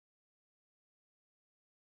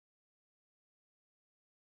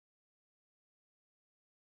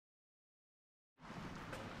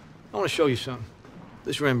I want to show you something.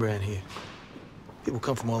 This Rembrandt here. People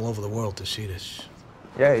come from all over the world to see this.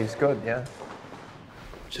 Yeah, he's good, yeah.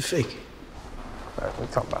 It's a fake. What are you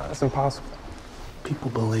talking about? It's impossible. People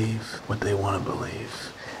believe what they want to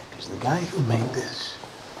believe. Because the guy who made this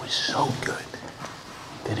was so good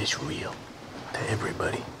that it's real to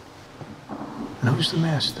everybody. And who's the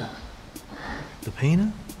master? The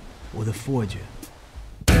painter or the forger?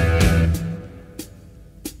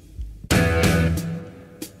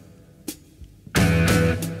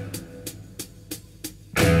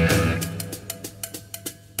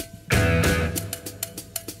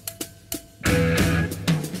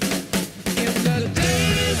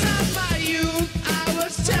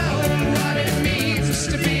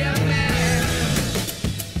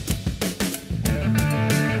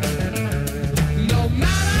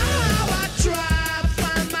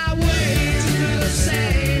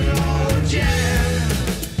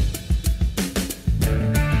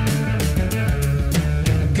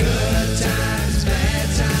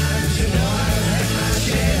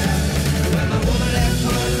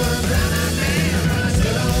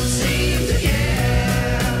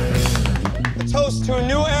 Toast to a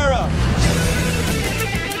new era.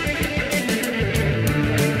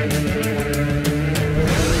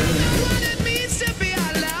 What it means to be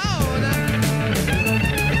alone.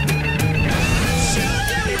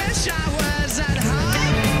 Surely wish I was at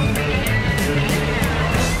home.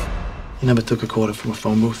 You never took a quarter from a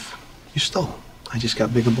phone booth. You stole. I just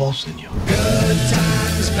got bigger balls than you. Good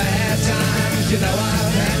times, bad times, you know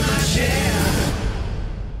I've had